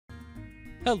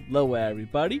Hello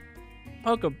everybody,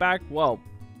 welcome back. Well,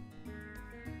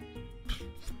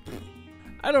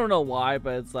 I don't know why,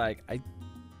 but it's like I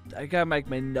got like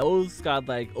my nose got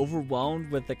like overwhelmed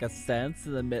with like a sense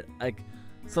in the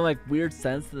some like weird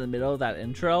sense in the middle of that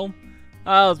intro.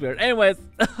 That was weird. Anyways,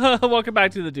 welcome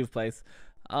back to the Doof Place.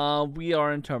 We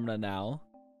are in Termina now.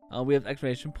 We have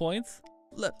exclamation points.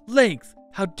 Lynx,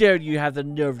 how dare you have the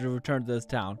nerve to return to this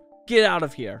town? Get out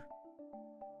of here.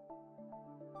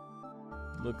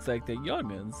 Looks like the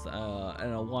youngins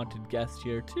and a wanted guest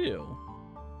here too.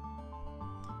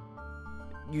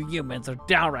 You humans are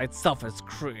downright selfish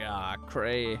creatures?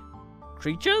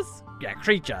 Yeah,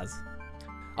 creatures.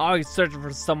 Always searching for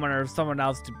someone or someone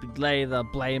else to lay the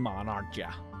blame on, aren't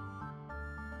ya?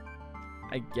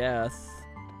 I guess.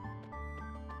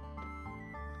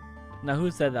 Now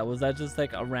who said that? Was that just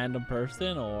like a random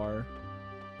person or?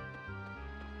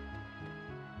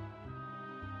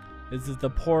 This is the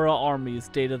Pora Army's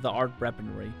state-of-the-art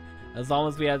weaponry. As long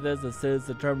as we have this, the citizens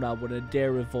of Termina wouldn't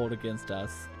dare revolt against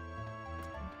us.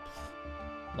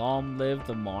 Long live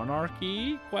the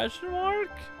monarchy? Question mark?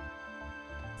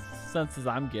 Senses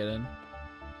I'm getting.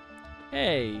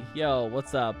 Hey, yo,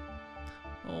 what's up?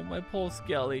 Oh, my poor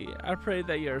Skelly. I pray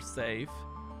that you're safe.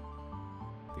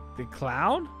 The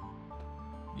clown?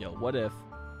 Yo, what if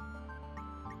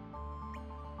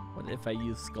I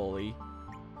use Scully?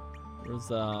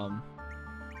 There's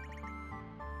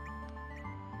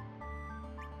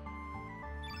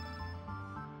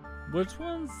which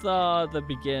one's the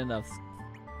beginning of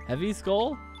Heavy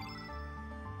Skull?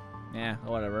 Yeah,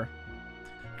 whatever.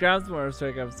 Groundsman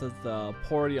says the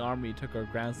Pori army took our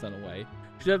grandson away.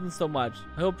 She loved him so much.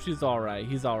 I hope she's alright.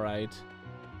 He's alright.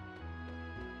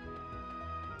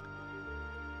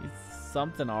 He's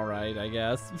something alright, I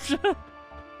guess.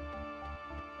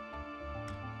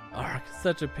 Ark,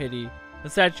 such a pity. The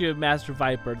statue of Master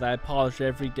Viper that I polish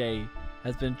every day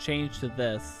has been changed to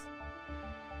this.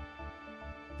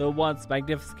 The once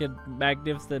magnificent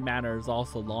manor is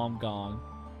also long gone.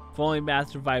 If only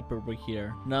Master Viper were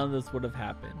here, none of this would have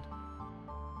happened.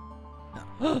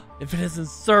 If it isn't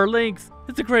Sir Lynx,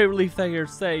 it's a great relief that you're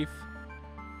safe.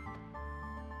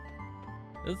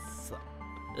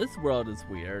 This world is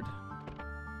weird.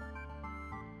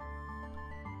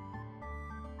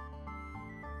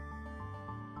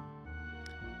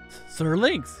 Sir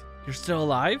Lynx, you're still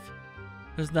alive?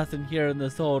 There's nothing here in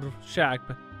this old shack,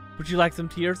 but would you like some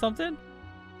tea or something?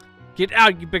 Get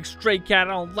out, you big stray cat,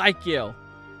 I don't like you.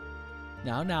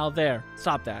 Now, there,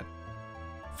 stop that.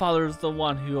 Father's the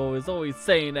one who was always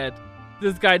saying that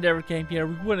this guy never came here,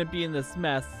 we wouldn't be in this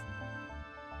mess.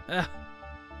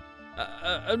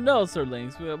 No, Sir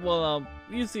Lynx, well,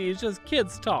 you see, it's just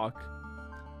kids talk.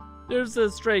 There's a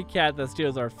stray cat that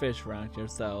steals our fish around here,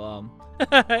 so,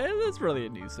 it's really a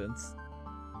nuisance.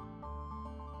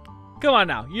 Come on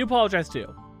now, you apologize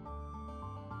too.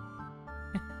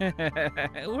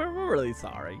 We're really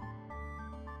sorry.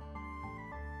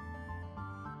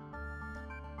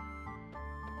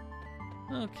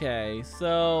 Okay,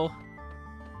 so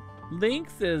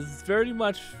Lynx is very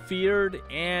much feared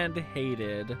and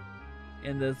hated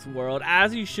in this world,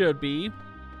 as he should be.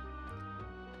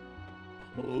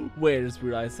 Wait, I just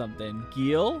realized something.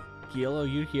 Gil, are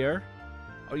you here?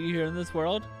 Are you here in this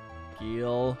world?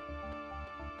 Gil.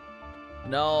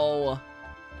 No.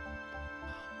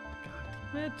 God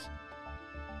damn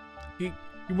it.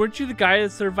 Weren't you the guy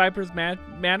at Sir Viper's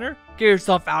manor? Get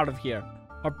yourself out of here.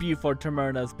 Our beautiful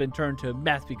Termina has been turned to a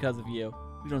mess because of you.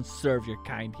 We don't serve your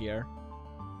kind here.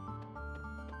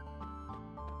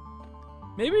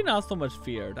 Maybe not so much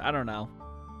feared. I don't know.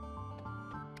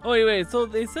 Oh, wait. So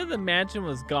they said the mansion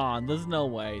was gone. There's no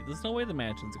way. There's no way the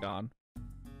mansion's gone.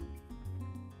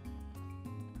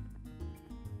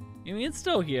 I mean, it's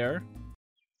still here.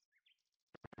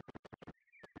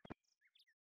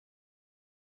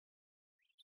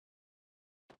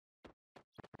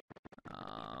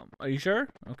 Are you sure?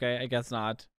 Okay, I guess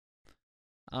not.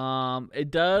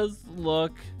 It does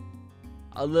look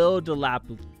a little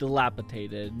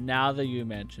dilapidated now that you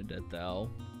mentioned it,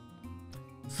 though.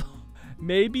 So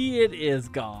maybe it is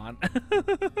gone.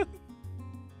 Okay,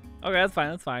 that's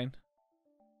fine. That's fine.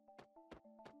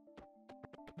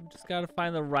 We just gotta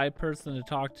find the right person to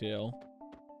talk to.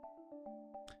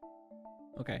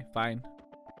 Okay, fine.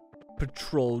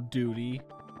 Patrol duty.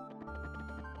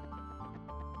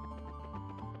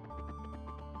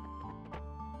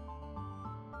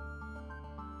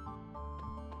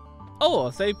 Oh,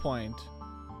 a save point.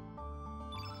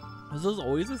 Was there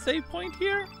always a save point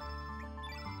here?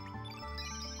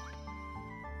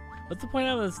 What's the point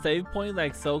of a save point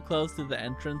like so close to the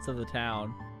entrance of the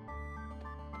town?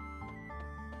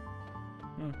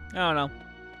 I don't know.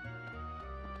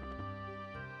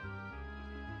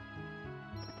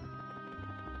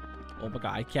 Oh my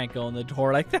god, I can't go in the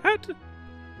door like that.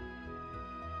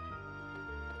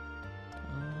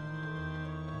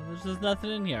 There's just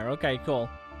nothing in here. Okay, cool.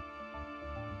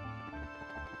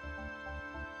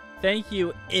 Thank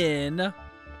you, Inn.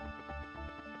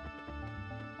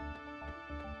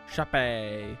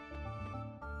 Chape.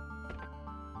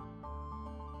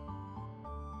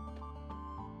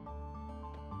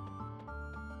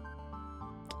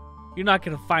 You're not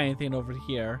gonna find anything over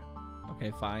here.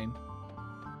 Okay, fine.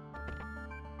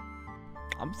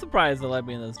 I'm surprised they let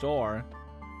me in this door.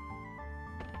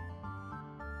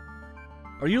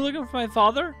 Are you looking for my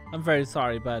father? I'm very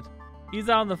sorry, but he's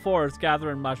out in the forest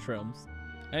gathering mushrooms.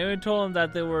 I even told him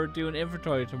that they were doing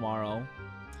inventory tomorrow.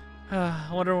 I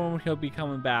wonder when he'll be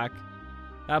coming back.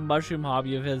 That mushroom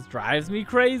hobby of his drives me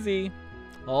crazy.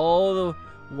 Oh, the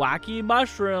wacky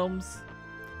mushrooms.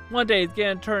 One day he's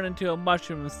gonna turn into a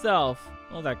mushroom himself.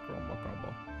 Oh, that grumble.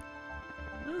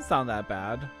 Doesn't sound that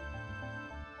bad.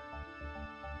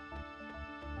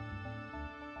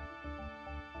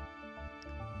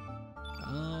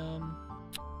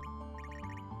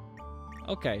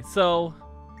 Okay, so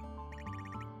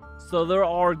there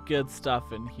are good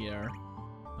stuff in here.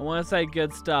 And when I say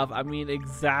good stuff, I mean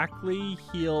exactly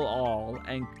heal all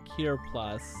and cure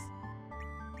plus.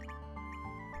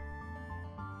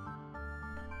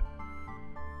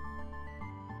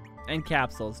 And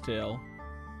capsules too.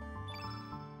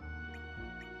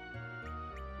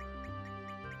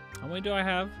 How many do I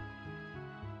have?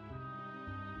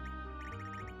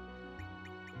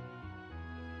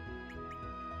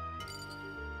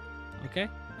 Okay.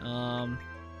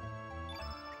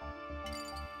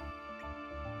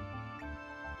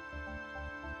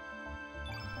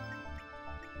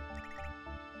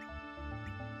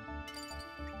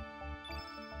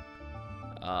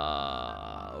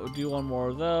 We'll do one more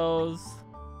of those.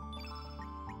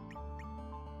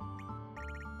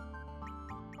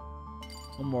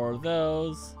 One more of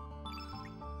those.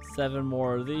 7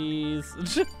 more of these.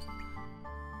 I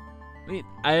mean,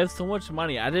 I have so much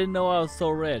money. I didn't know I was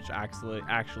so rich,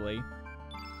 actually.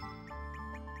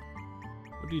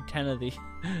 We'll do 10 of these.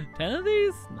 10 of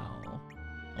these? No.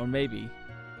 Or maybe.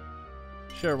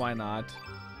 Sure, why not?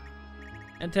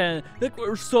 And 10. Look,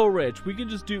 we're so rich. We can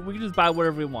just buy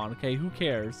whatever we want, okay? Who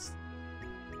cares?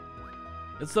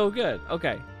 It's so good.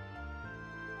 Okay.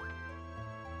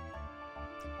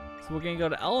 So we're gonna go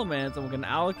to elements and we're gonna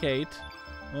allocate.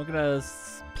 And we're gonna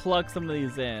plug some of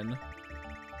these in.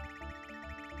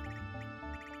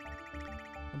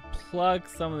 And plug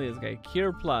some of these. Okay,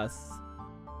 cure plus.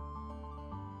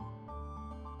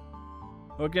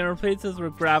 We're gonna replace this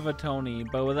with Gravitoni,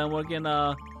 but then we're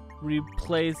gonna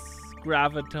replace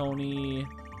Gravitoni.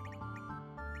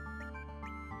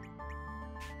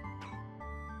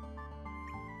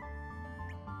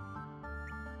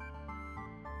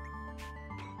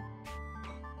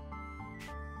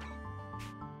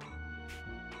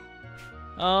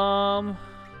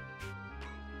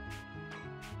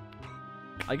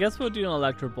 I guess we'll do an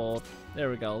Electrobolt. There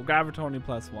we go. Gravitoni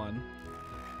plus 1.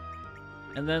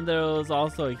 And then there was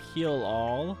also a heal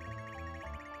all.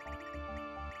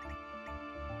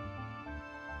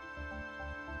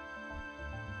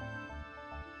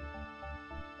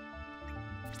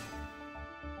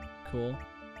 Cool.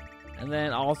 And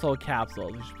then also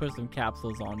capsules. We should put some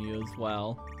capsules on you as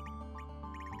well.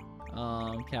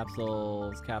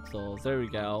 Capsules. There we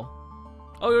go.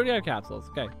 Oh, we already have capsules.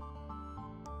 Okay.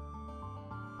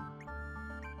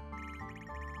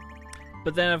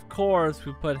 But then, of course,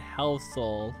 we put Health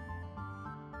Soul.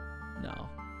 No.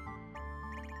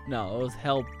 No, it was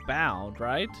Hellbound,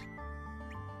 right?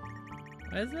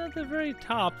 Why isn't it at the very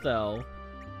top, though?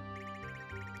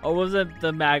 Or was it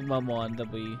the Magma one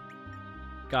that we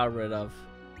got rid of?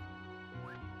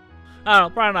 I don't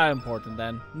know, probably not important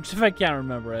then. If I can't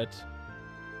remember it.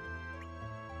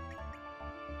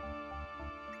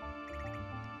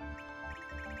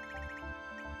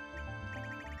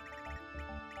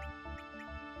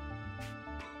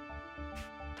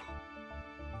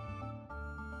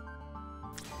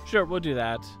 Sure, we'll do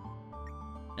that.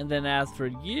 And then as for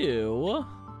you,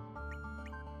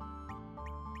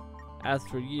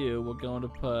 we're going to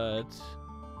put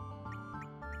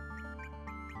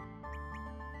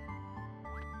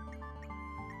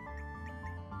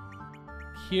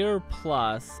Cure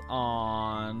Plus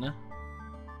on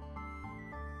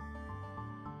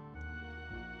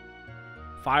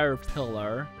Fire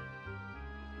Pillar.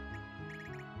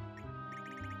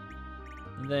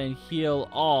 And then heal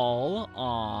all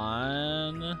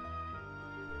on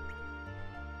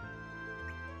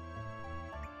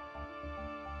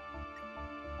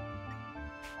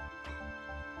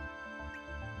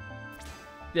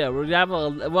Yeah, we'll have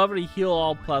a heal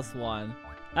all +1.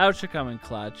 That should come in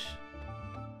clutch.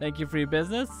 Thank you for your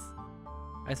business.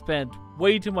 I spent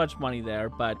way too much money there,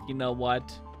 but you know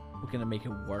what? We're gonna make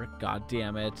it work. God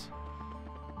damn it.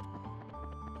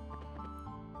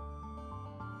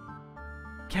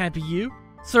 Can't be you,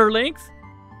 Sir Lynx?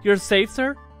 You're safe,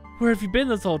 sir? Where have you been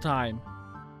this whole time?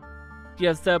 You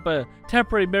have set up a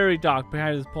temporary mirror dock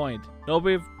behind this point.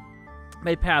 Nobody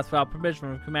may pass without permission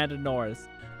from Commander Norris.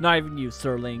 Not even you,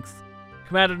 Sir Lynx.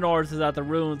 Commander Norris is at the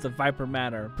ruins of Viper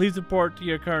Manor. Please report to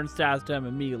your current status to him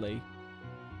immediately.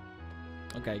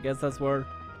 Okay, I guess that's where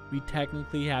we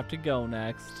technically have to go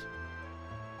next.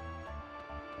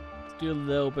 Let's do a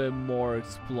little bit more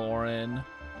exploring.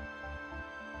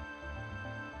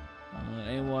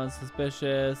 Anyone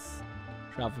suspicious?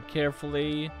 Travel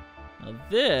carefully. Now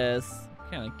this, I'm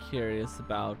kind of curious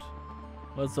about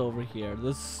what's over here.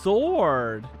 The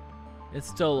sword is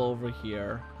still over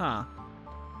here, huh?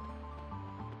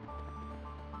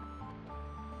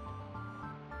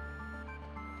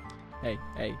 Hey,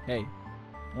 hey, hey!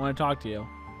 I want to talk to you.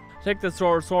 Check the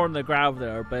sword in the ground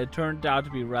there, but it turned out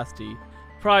to be rusty.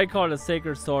 Probably called a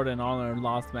sacred sword in honor of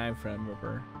lost man from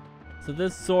River. So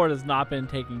this sword has not been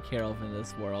taken care of in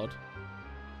this world.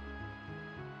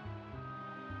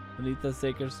 Beneath the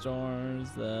sacred stores,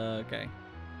 okay.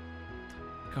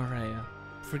 Correa,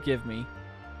 forgive me.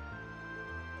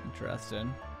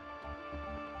 Interesting.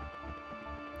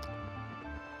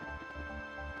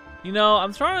 You know,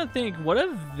 I'm trying to think, what if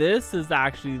this is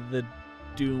actually the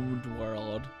doomed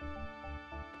world?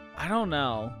 I don't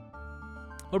know.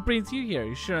 What brings you here?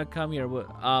 You shouldn't have come here.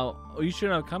 You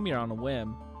shouldn't have come here on a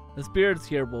whim. The spirits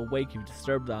here will wake if you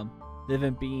disturb them.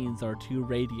 Living beings are too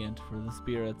radiant for the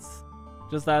spirits.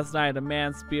 Just last night, a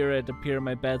man's spirit appeared at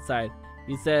my bedside.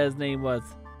 He said his name was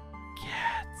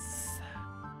Cats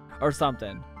or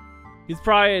something. He's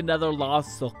probably another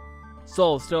lost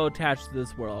soul still attached to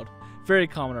this world. Very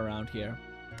common around here.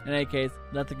 In any case,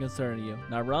 nothing concerning you.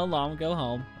 Now run along and go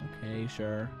home. Okay,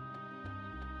 sure.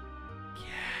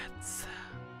 Cats.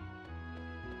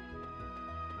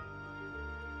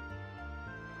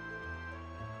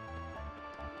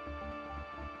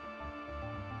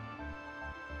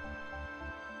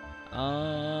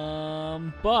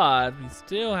 But we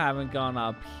still haven't gone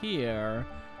up here.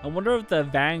 I wonder if the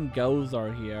Van Goghs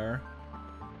are here.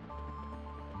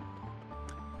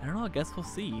 I don't know, I guess we'll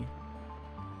see.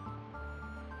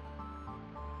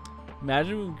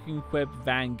 Imagine we can equip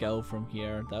Van Gogh from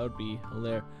here. That would be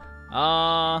hilarious.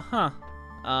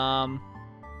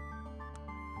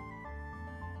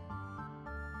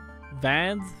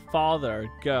 Van's father,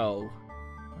 Go.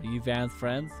 Are you Van's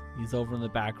friends? He's over in the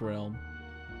back room.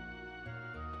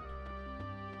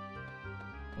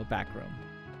 What back room?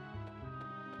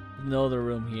 No other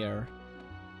room here.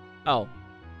 Oh.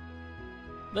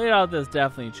 Layout this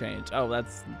definitely changed. Oh,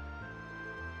 that's...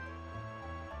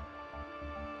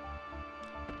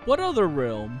 What other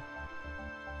room?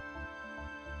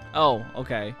 Oh,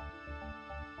 okay.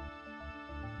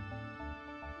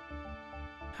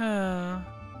 At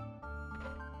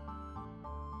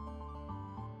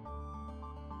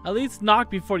least knock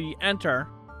before you enter.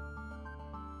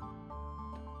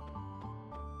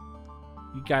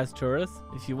 You guys tourists?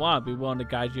 If you want, I'd be willing to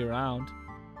guide you around.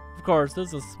 Of course,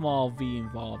 there's a small fee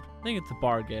involved. I think it's a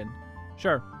bargain.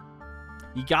 Sure.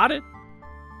 You got it?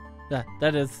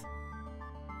 That is...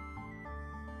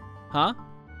 Huh?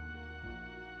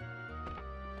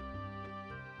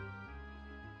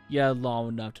 You had long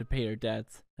enough to pay your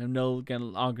debts. I'm not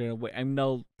gonna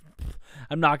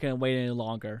wait any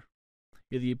longer.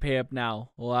 Either you pay up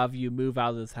now, or I'll have you move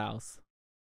out of this house.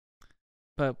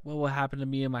 But what will happen to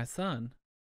me and my son?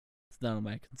 It's none of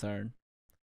my concern.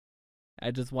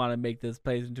 I just want to make this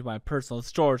place into my personal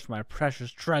storage for my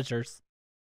precious treasures.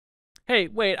 Hey,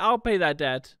 wait, I'll pay that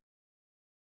debt.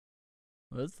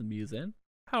 What's the music?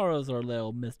 How is our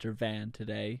little Mr. Van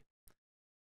today?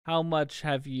 How much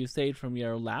have you saved from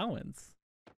your allowance?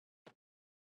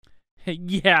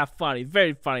 Yeah, funny.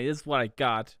 Very funny. This is what I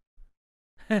got.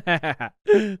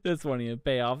 This won't even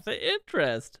pay off the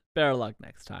interest. Better luck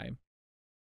next time.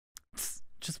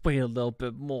 Just wait a little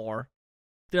bit more.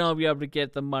 Then I'll be able to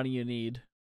get the money you need.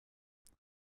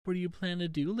 What do you plan to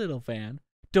do, little Van?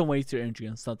 Don't waste your energy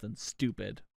on something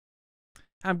stupid.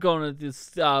 I'm going to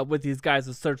this with these guys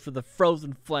to search for the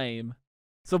frozen flame.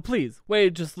 So please,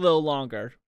 wait just a little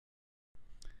longer.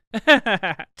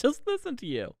 Just listen to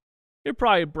you. You're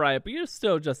probably bright, but you're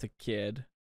still just a kid.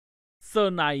 So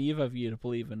naive of you to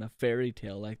believe in a fairy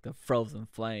tale like the frozen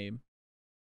flame.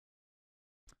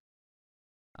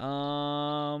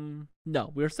 No,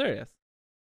 we're serious.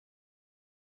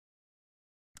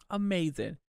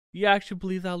 Amazing. You actually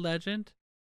believe that legend?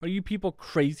 Are you people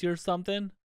crazy or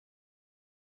something?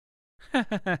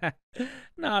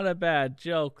 Not a bad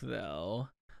joke, though.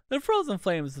 The frozen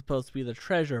flame is supposed to be the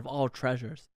treasure of all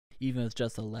treasures. Even if it's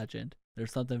just a legend,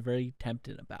 there's something very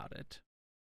tempting about it.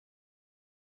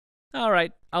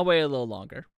 Alright, I'll wait a little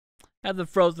longer. Have the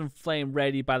frozen flame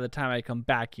ready by the time I come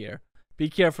back here. Be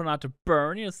careful not to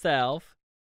burn yourself.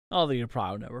 Although you'll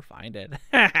probably never find it.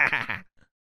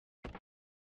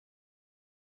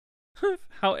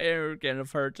 How arrogant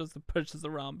of her just to push us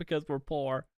around because we're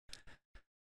poor.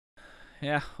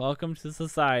 Yeah, welcome to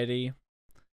society.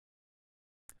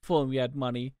 If only we had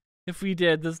money. If we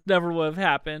did, this never would have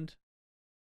happened.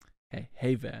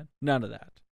 Hey, Van, none of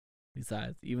that.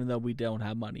 Besides, even though we don't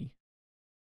have money.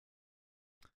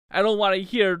 I don't want to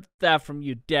hear that from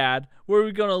you, Dad. Where are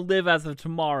we going to live as of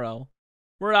tomorrow?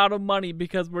 We're out of money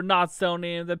because we're not selling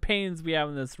any of the paintings we have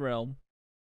in this room.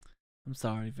 I'm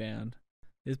sorry, Van.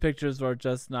 These pictures are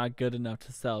just not good enough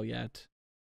to sell yet.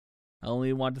 I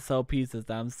only want to sell pieces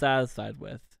that I'm satisfied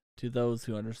with to those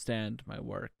who understand my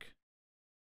work.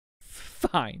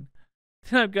 Fine.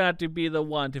 Then I'm gonna have to be the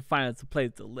one to find us a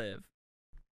place to live.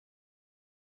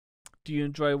 Do you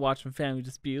enjoy watching family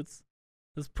disputes?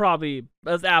 There's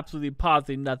absolutely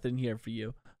positively nothing here for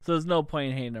you, so there's no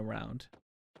point in hanging around.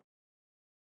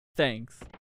 Thanks.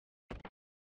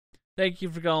 Thank you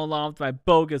for going along with my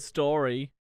bogus story.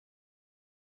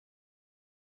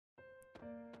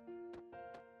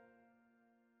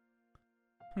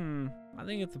 I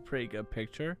think it's a pretty good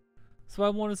picture. So I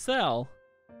want to sell.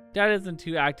 Dad isn't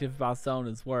too active about selling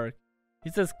his work.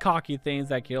 He says cocky things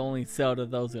that can only sell to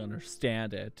those who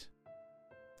understand it.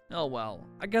 Oh well,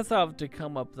 I guess I'll have to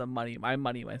come up with my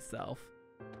money myself.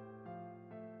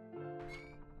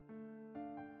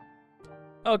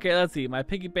 Okay, let's see. My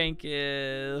piggy bank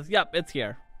is... Yep, it's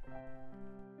here.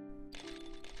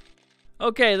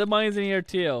 Okay, the money's in here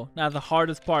too. Now the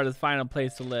hardest part is finding a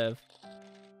place to live.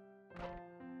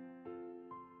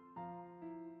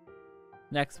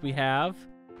 Next we have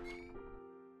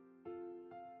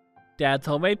Dad's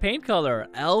homemade paint color,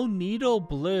 El Nido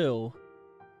Blue.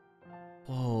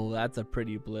 Oh, that's a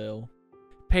pretty blue.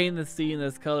 Painting the sea in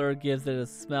this color gives it a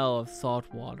smell of salt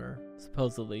water,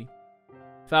 supposedly.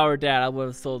 If I were Dad, I would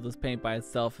have sold this paint by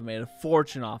itself and made a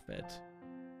fortune off it.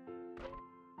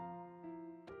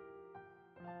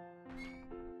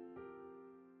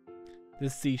 The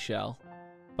seashell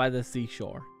by the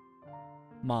seashore.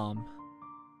 Mom.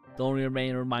 The only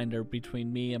remaining reminder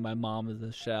between me and my mom is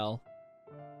a shell.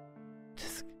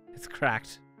 It's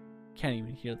cracked. Can't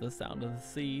even hear the sound of the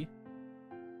sea.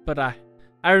 But I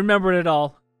remembered it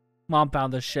all. Mom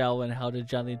found the shell and held it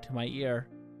gently to my ear.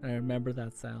 And I remember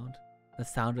that sound. The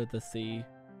sound of the sea.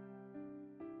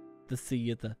 The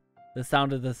sea, the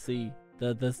sound of the sea.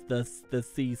 The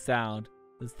sea sound.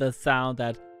 It's the sound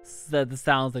that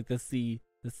sounds like the sea.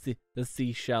 The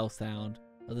seashell sound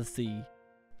of the sea.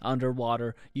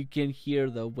 Underwater, you can hear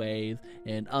the waves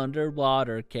in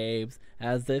underwater caves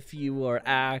as if you were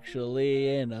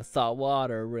actually in a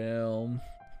saltwater room.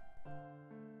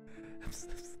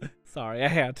 Sorry, I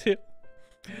had to.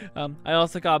 I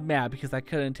also got mad because I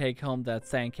couldn't take home that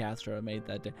sandcastle I made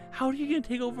that day. How are you gonna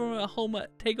take home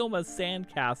a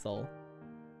sandcastle?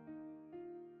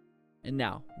 And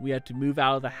now we have to move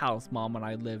out of the house Mom and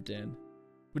I lived in.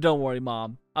 But don't worry,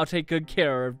 Mom. I'll take good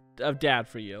care of Dad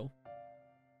for you.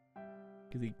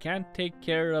 Because he can't take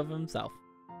care of himself.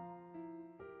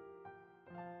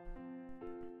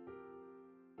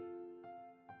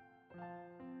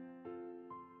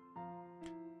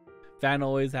 Van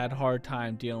always had a hard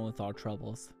time dealing with our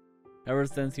troubles. Ever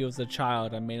since he was a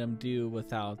child, I made him do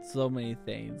without so many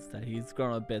things that he's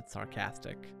grown a bit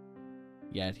sarcastic.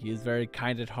 Yet he is very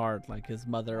kind at heart like his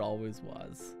mother always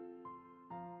was.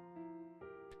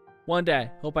 One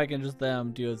day, hope I can just let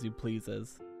him do as he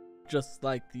pleases. Just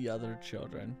like the other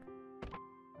children.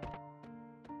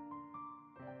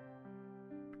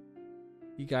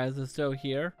 You guys are still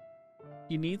here?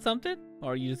 You need something?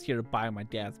 Or are you just here to buy my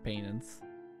dad's paintings?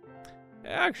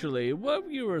 Actually, what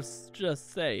you were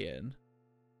just saying.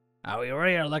 Oh, we were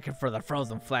here looking for the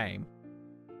frozen flame.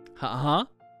 Huh?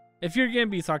 If you're gonna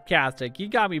be sarcastic, you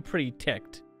got me pretty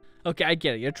ticked. Okay, I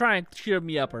get it. You're trying to cheer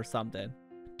me up or something.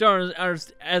 Don't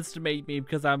underestimate me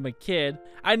because I'm a kid.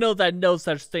 I know that no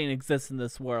such thing exists in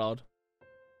this world.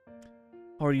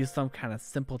 Or are you some kind of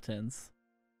simpletons?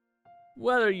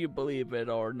 Whether you believe it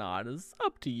or not is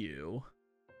up to you.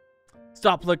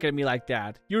 Stop looking at me like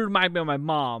that. You remind me of my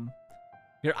mom.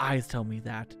 Your eyes tell me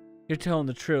that. You're telling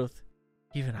the truth.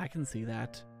 Even I can see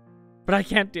that. But I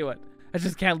can't do it. I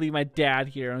just can't leave my dad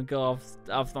here and go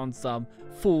off on some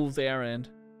fool's errand.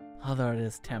 Although it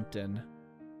is tempting.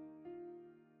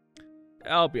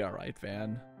 I'll be alright,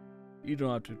 Van. You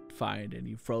don't have to find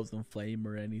any frozen flame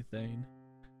or anything.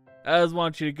 I just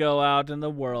want you to go out in the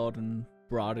world and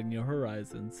broaden your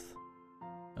horizons.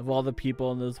 Of all the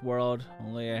people in this world,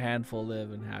 only a handful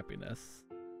live in happiness.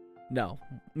 No,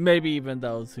 maybe even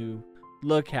those who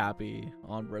look happy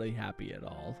aren't really happy at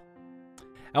all.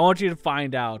 I want you to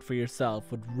find out for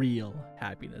yourself what real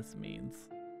happiness means.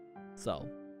 So,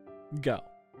 go.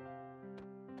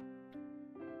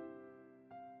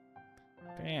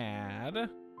 Bad.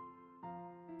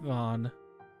 Vaughn.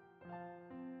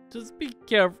 Just be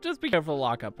careful. Just be careful to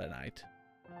lock up at night.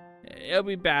 It'll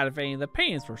be bad if any of the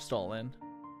paintings were stolen.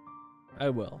 I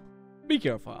will. Be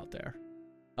careful out there.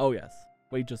 Oh yes.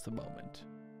 Wait just a moment.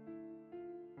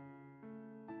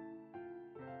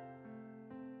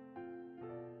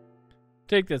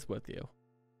 Take this with you.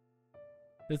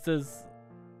 This is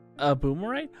a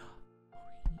boomerang?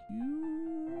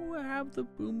 You have the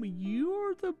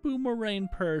You're the boomerang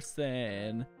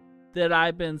person that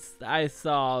I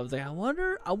saw. I was like, I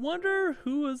wonder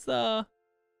who's the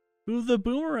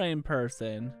boomerang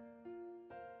person.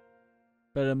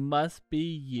 But it must be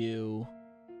you.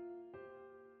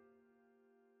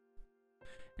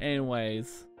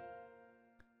 Anyways,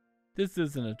 this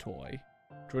isn't a toy.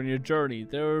 During your journey,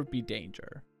 there will be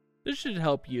danger. This should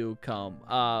help you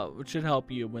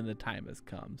when the time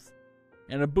comes.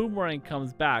 And a boomerang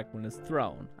comes back when it's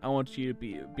thrown. I want you to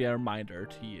be a reminder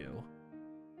to you.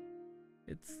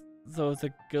 It's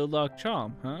a good luck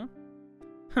charm, huh?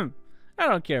 I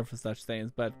don't care for such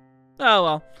things, but oh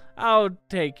well, I'll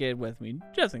take it with me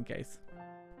just in case.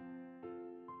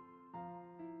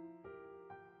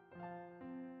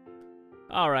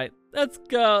 All right, let's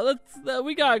go.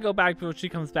 We gotta go back before she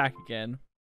comes back again.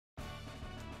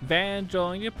 Van,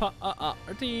 join your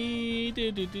party.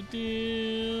 Do.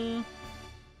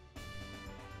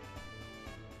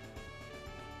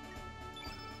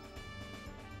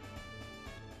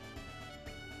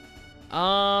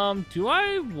 Do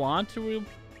I want to?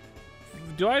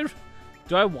 Do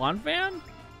I want Van?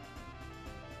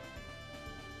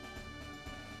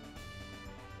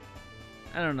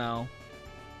 I don't know.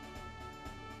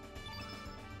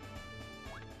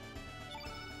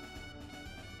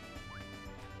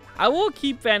 I will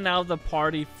keep Van out of the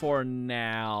party for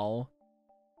now,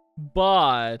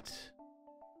 but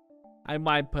I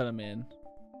might put him in.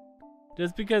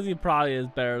 Just because he probably is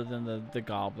better than the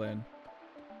goblin.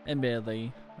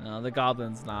 Admittedly, no, the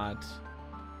goblin's not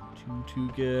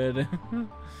too good.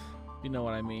 You know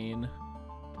what I mean.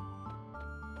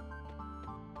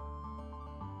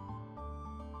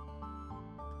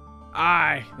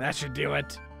 Aye, that should do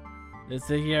it. This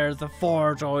here is the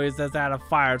forge always has had a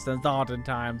fire since olden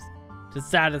times. Tis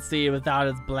sad to see without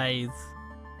its blaze.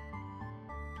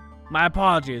 My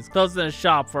apologies, closing the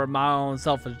shop for my own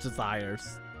selfish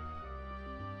desires.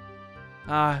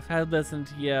 I've had listened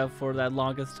to you for that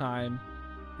longest time.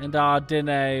 And I don't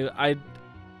know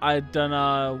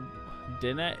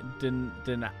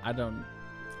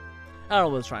what I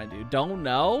was trying to do. Don't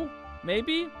know?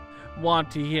 Maybe?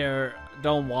 Want to hear,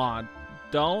 don't want.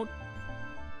 Don't.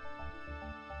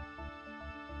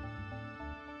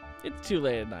 It's too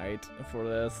late at night for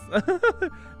this.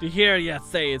 To hear you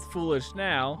say it's foolish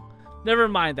now. Never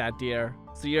mind that, dear.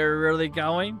 So you're really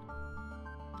going?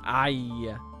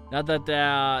 Aye. Not that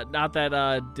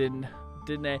didn't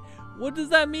I? What does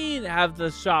that mean? Have the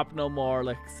shop no more,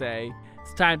 like say.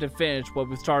 It's time to finish what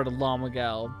we started long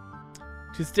ago.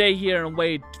 To stay here and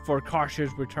wait for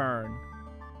Karsh's return.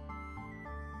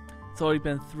 It's already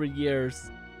been 3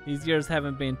 years. These years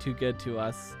haven't been too good to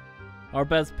us. Our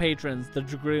best patrons, the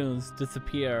dragoons,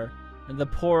 disappear, and the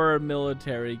poorer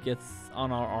military gets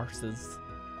on our arses.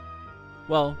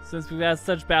 Well, since we've had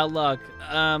such bad luck,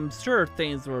 I'm sure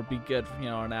things will be good from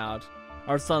here on out.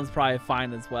 Our son's probably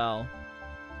fine as well.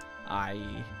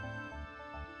 Aye.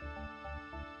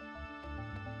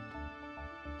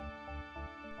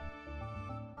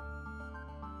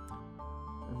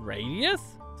 Radius?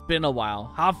 It's been a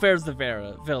while. How fares the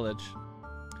village?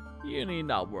 You need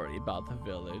not worry about the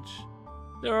village.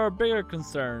 There are bigger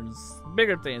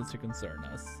things to concern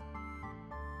us.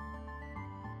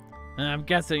 And I'm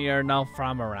guessing you're not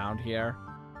from around here.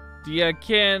 Do you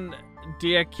kin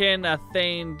a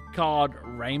thing called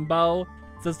rainbow?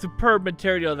 It's a superb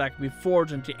material that can be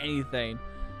forged into anything.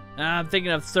 And I'm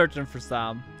thinking of searching for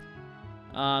some.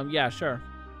 Yeah, sure.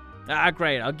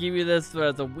 Great. I'll give you this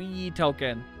as a wee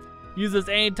token. Use this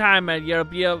anytime and you'll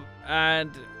be able,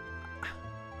 and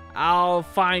I'll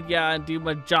find you and do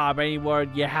my job anywhere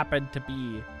you happen to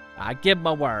be. I give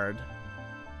my word.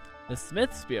 The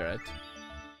Smith Spirit.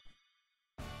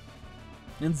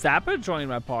 And Zappa joined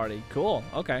my party. Cool.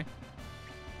 Okay.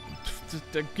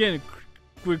 just again,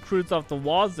 recruits off the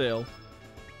wazoo.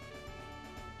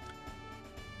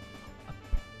 A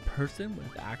person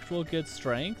with actual good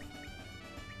strength?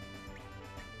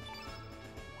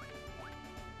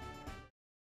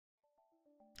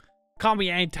 Call me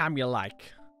anytime you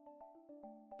like.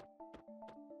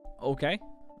 Okay.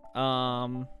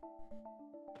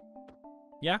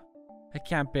 Yeah. I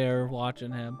can't bear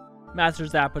watching him. Master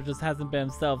Zappa just hasn't been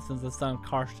himself since the son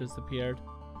Karsh disappeared.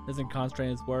 Isn't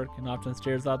concentrating his work and often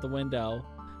stares out the window.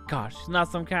 Gosh, he's not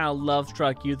some kind of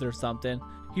love-struck youth or something.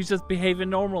 He's just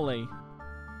behaving normally.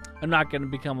 I'm not gonna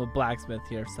become a blacksmith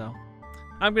here, so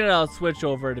I'm gonna switch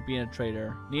over to being a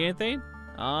trader. Need anything?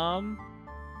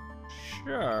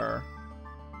 Sure.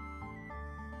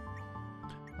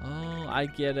 Oh, I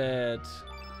get it.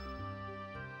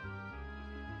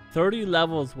 30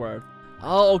 levels worth.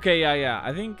 Oh, okay, yeah.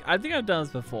 I think I've done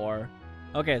this before.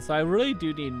 Okay, so I really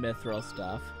do need mithril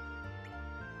stuff.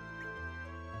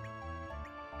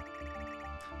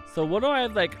 So what do I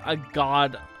have like a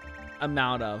god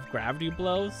amount of? Gravity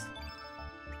blows?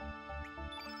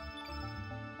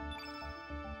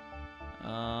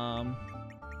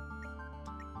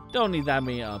 Don't need that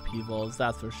many upheavals,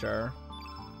 that's for sure.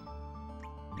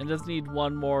 And just need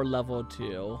one more level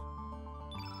 2.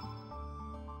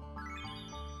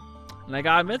 And I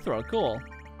got a mithril, cool.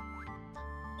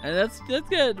 And let's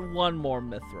get one more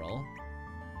mithril.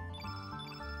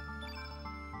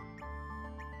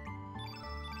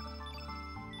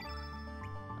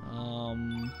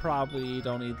 Probably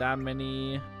don't need that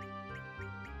many.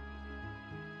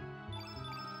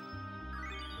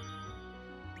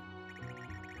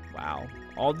 Wow,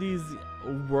 all these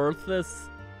worthless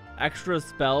extra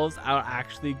spells are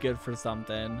actually good for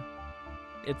something.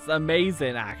 It's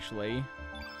amazing, actually.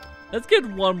 Let's get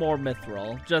one more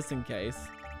mithril, just in case.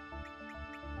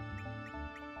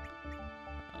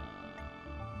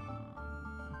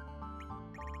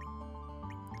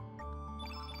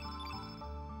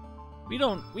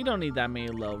 We don't need that many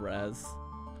low res.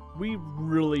 We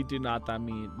really do not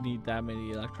need that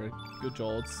many electric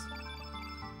jolts.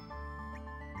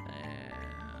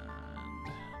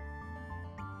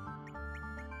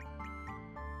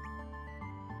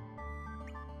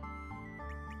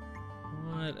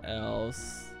 What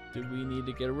else do we need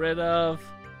to get rid of?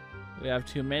 We have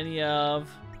too many of.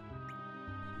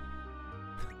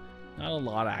 Not a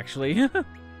lot, actually.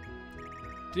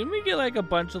 Didn't we get like a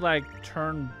bunch of like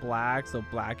turn black, so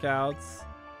blackouts?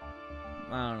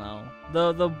 I don't know.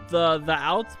 The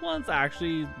outs ones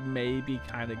actually may be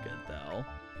kind of good though.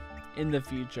 In the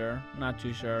future, not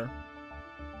too sure.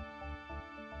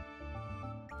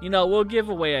 You know, we'll give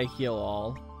away a heal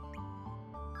all.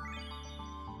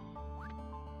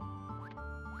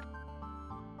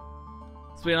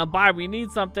 Sweet, I'll buy. We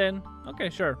need something. Okay,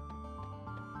 sure.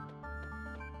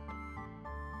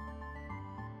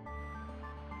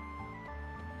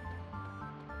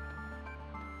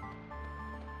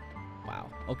 Wow.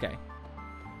 Okay.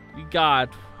 We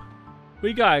got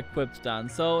equips done.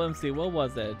 So let me see. What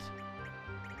was it?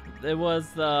 It was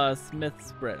the Smith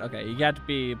Sprit. Okay, you got to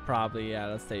be probably at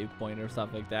a save point or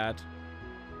something like that.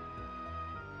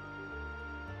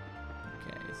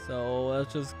 Okay, so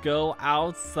let's just go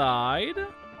outside.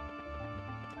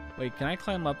 Wait, can I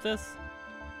climb up this?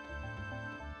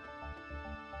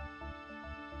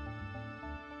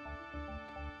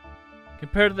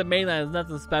 Compared to the mainland, there's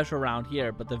nothing special around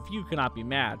here, but the view cannot be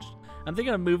matched. I'm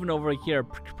thinking of moving over here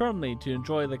permanently to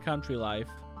enjoy the country life.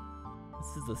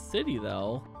 This is a city,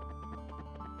 though.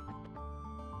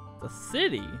 The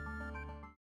city?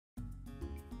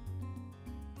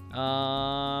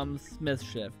 Smith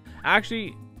shift.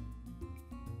 Actually,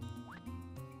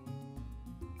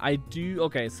 I do.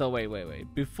 Okay, so wait.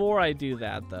 Before I do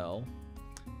that, though,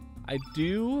 I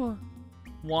do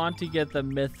want to get the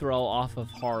mithril off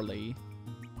of Harley.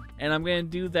 And I'm going to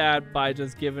do that by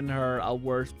just giving her a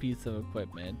worse piece of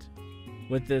equipment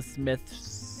with this Smith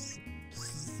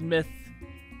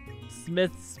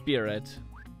Spirit.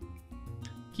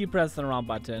 Keep pressing the wrong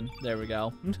button. There we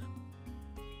go.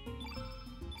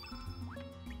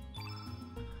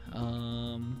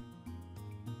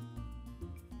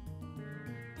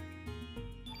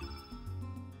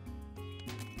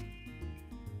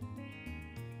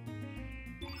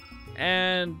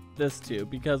 And this too,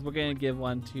 because we're gonna give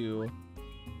one to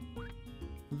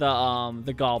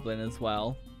the goblin as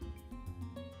well.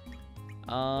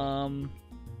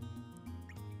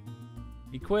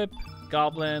 Equip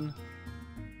goblin,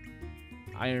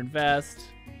 iron vest.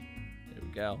 There we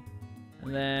go.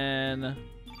 And then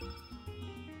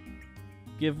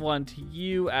give one to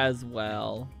you as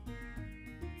well.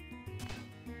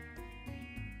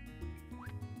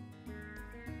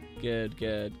 Good,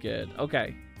 good, good.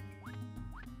 Okay.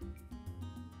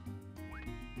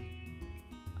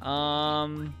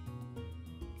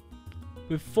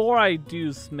 Before I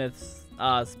do Smith's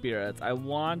spirits, I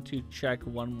want to check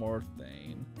one more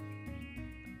thing.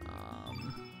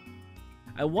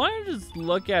 I want to just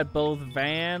look at both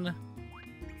Van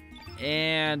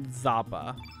and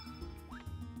Zappa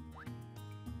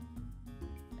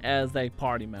as like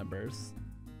party members.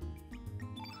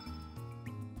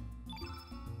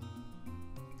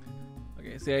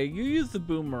 Okay, so yeah, you use the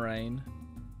boomerang.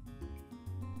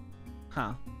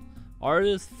 Huh.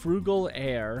 Artist Frugal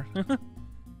Air.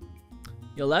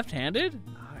 You're left-handed?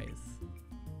 Nice.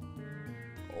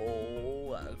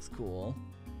 Oh, that looks cool.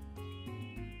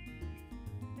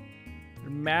 Your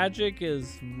magic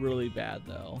is really bad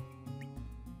though.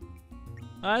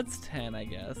 That's 10, I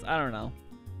guess. I don't know.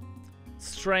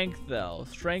 Strength though.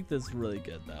 Strength is really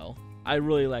good though.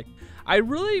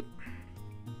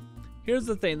 Here's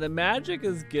the thing. The magic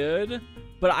is good,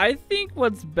 but I think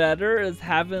what's better is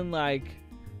having like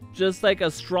just like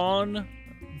a strong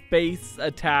base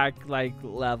attack like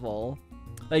level.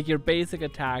 Like your basic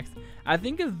attacks. I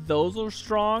think if those are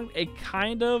strong, it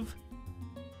kind of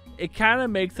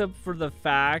makes up for the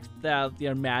fact that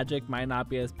your magic might not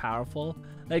be as powerful.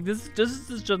 Like this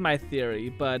is just my theory,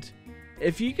 but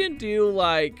if you can do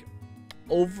like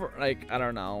over, like, I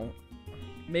don't know,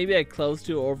 maybe like close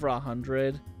to over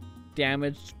 100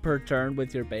 damage per turn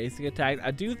with your basic attack,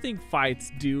 I do think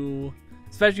fights do,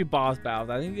 especially boss battles,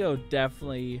 I think they'll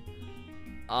definitely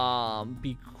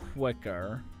be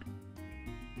quicker.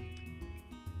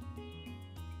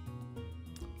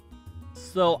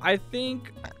 So I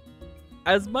think,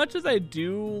 as much as I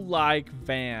do like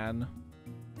Van,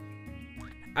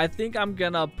 I think I'm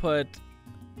gonna put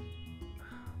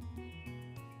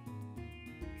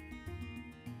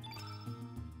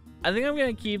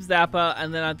keep Zappa,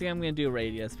 and then I think I'm gonna do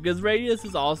Radius, because Radius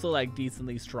is also like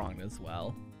decently strong as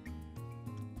well.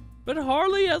 But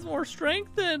Harley has more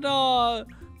strength than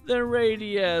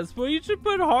Radius. Well, you should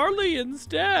put Harley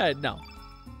instead. No.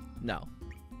 No.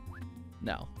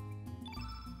 No.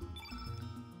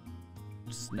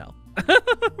 Just no.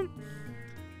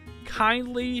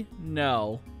 Kindly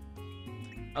no.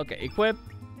 Okay, equip.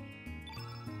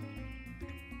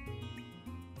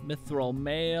 Mithril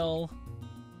Mail.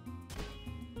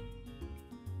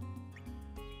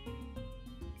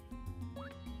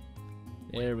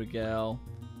 There we go.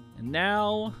 And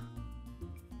now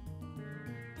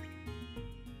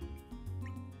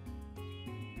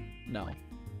no.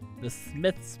 The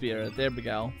Smith Spirit. There we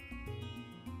go.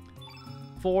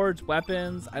 Forge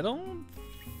weapons. I don't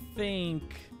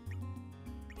think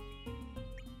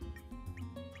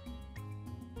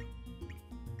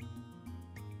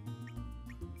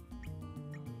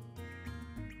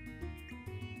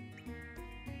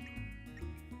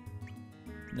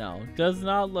no, does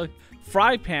not look.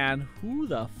 Fry pan? Who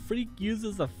the freak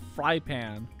uses a fry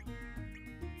pan?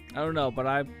 I don't know, but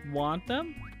I want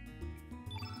them.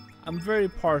 I'm very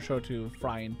partial to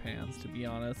frying pans, to be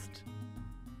honest.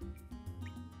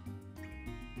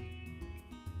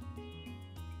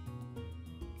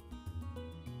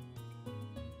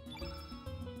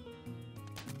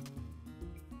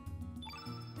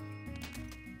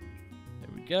 There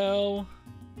we go.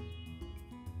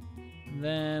 And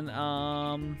then,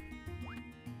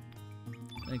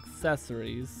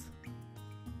 accessories.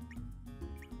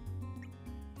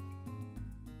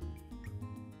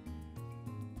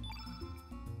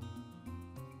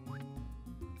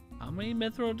 How many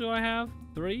mithril do I have?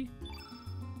 3?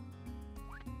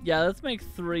 Yeah, let's make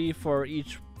 3 for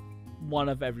each one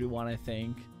of everyone, I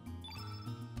think.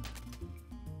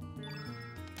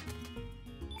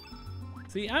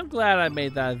 See, I'm glad I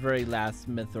made that very last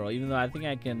mithril, even though I think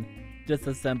I can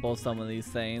disassemble some of these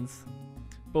things.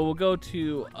 But we'll go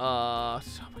to, oh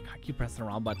my god, I keep pressing the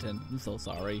wrong button. I'm so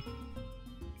sorry.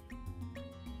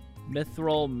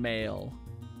 Mithril Mail.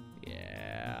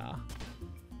 Yeah.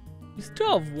 You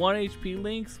still have 1 HP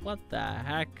links? What the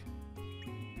heck?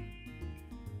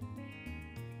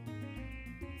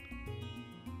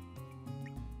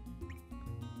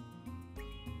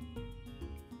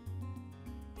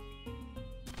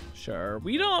 Sure.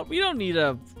 We don't need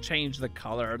to change the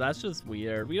color. That's just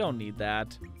weird. We don't need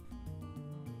that.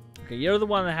 Okay, you're the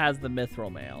one that has the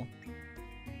mithril mail.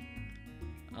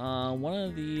 One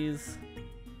of these.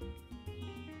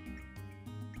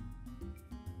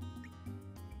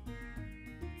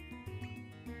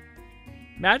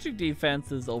 Magic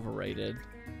defense is overrated.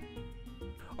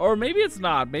 Or maybe it's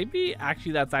not. Maybe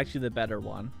actually that's actually the better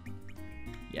one.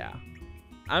 Yeah.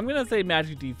 I'm gonna say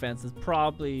magic defense is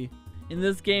probably, in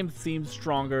this game, seems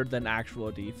stronger than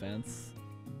actual defense.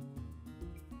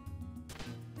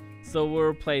 So we'll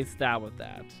replace that with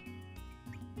that.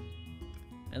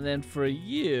 And then for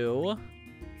you,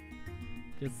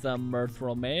 get some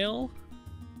Mirthful Mail.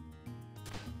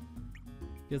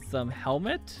 Get some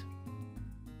helmet.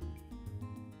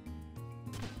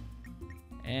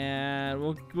 And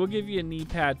we'll give you a knee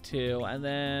pad too. And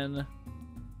then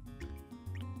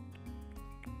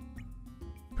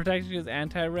protection against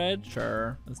anti-red?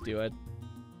 Sure, let's do it.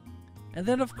 And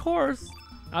then of course,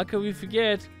 how could we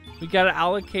forget? We gotta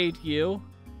allocate you.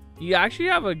 You actually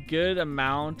have a good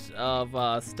amount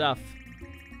of stuff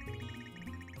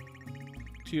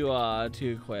to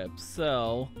equip.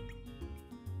 So,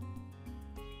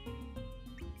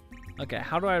 okay,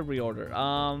 how do I reorder?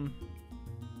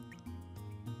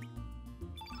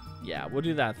 Yeah, we'll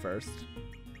do that first.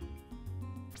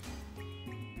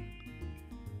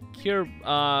 Cure,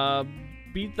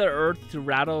 beat the earth to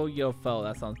rattle your foe.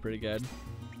 That sounds pretty good.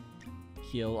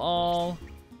 Heal all.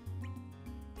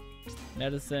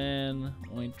 Medicine,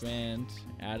 ointment,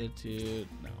 attitude.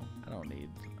 No, I don't need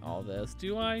all this,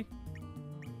 do I?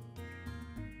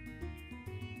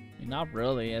 Not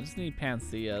really. I just need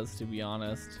Panseas, to be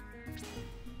honest.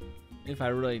 If I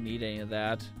really need any of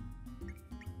that.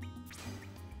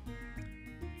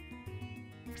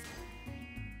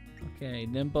 Okay,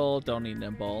 Nimble. Don't need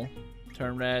Nimble.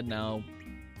 Turn red. No.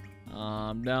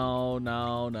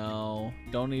 No.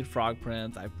 Don't need Frog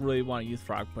Prince. I really want to use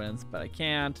Frog Prince, but I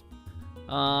can't.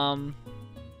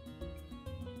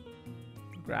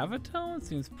 Gravitone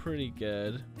seems pretty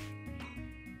good.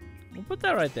 We'll put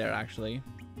that right there, actually.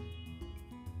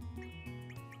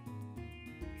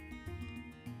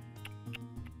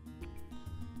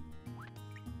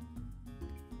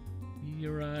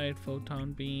 Meteorite,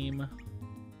 Photon Beam.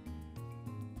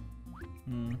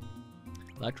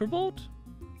 Electrobolt?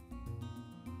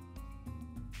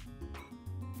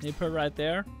 They put it right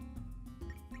there.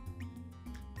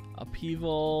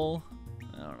 Upheaval.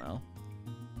 I don't know.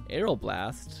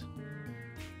 Aeroblast.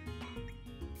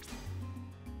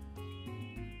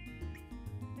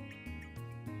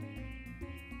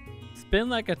 Spin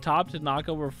like a top to knock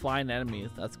over flying enemies.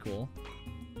 That's cool.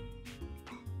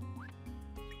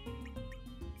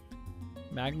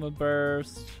 Magma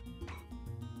Burst.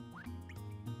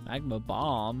 Magma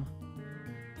Bomb.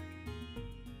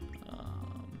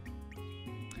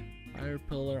 Fire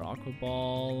Pillar, Aqua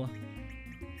Ball.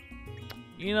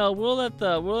 You know, we'll let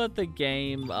the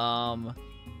game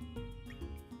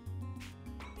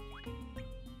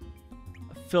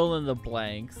fill in the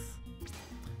blanks.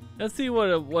 Let's see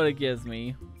what it gives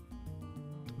me.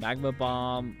 Magma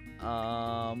Bomb,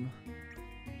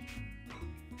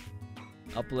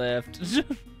 Uplift.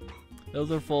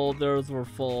 Those are full. Those were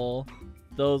full.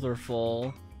 Those are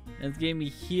full. And it gave me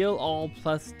Heal All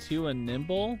 +2 and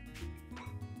Nimble.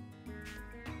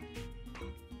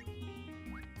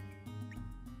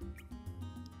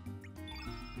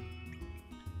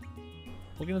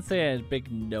 We're gonna say a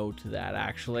big no to that,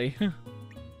 actually.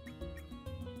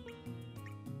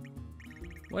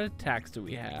 What attacks do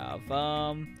we have?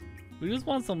 We just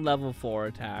want some level 4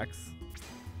 attacks.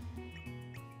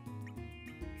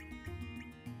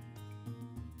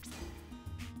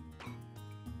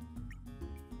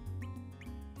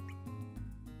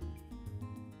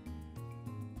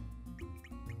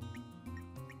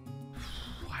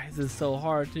 Why is this so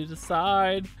hard to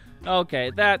decide? Okay,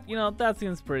 that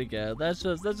seems pretty good. Let's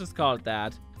just call it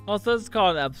that. Also, let's call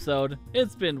it an episode.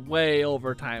 It's been way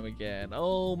over time again.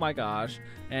 Oh my gosh.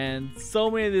 And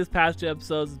so many of these past 2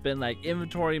 episodes has been like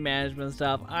inventory management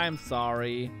stuff. I'm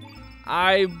sorry.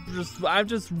 I'm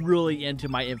just really into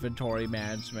my inventory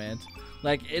management.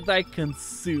 Like, it like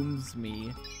consumes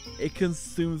me. It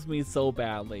consumes me so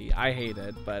badly. I hate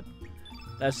it, but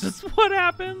that's just what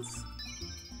happens.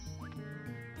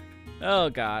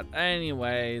 Oh god.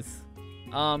 Anyways,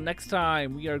 next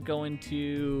time we are going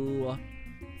to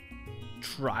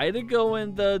try to go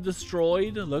in the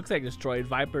destroyed, looks like destroyed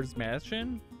Viper's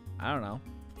Mansion. I don't know.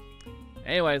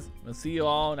 Anyways, we'll see you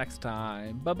all next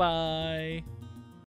time. Bye bye.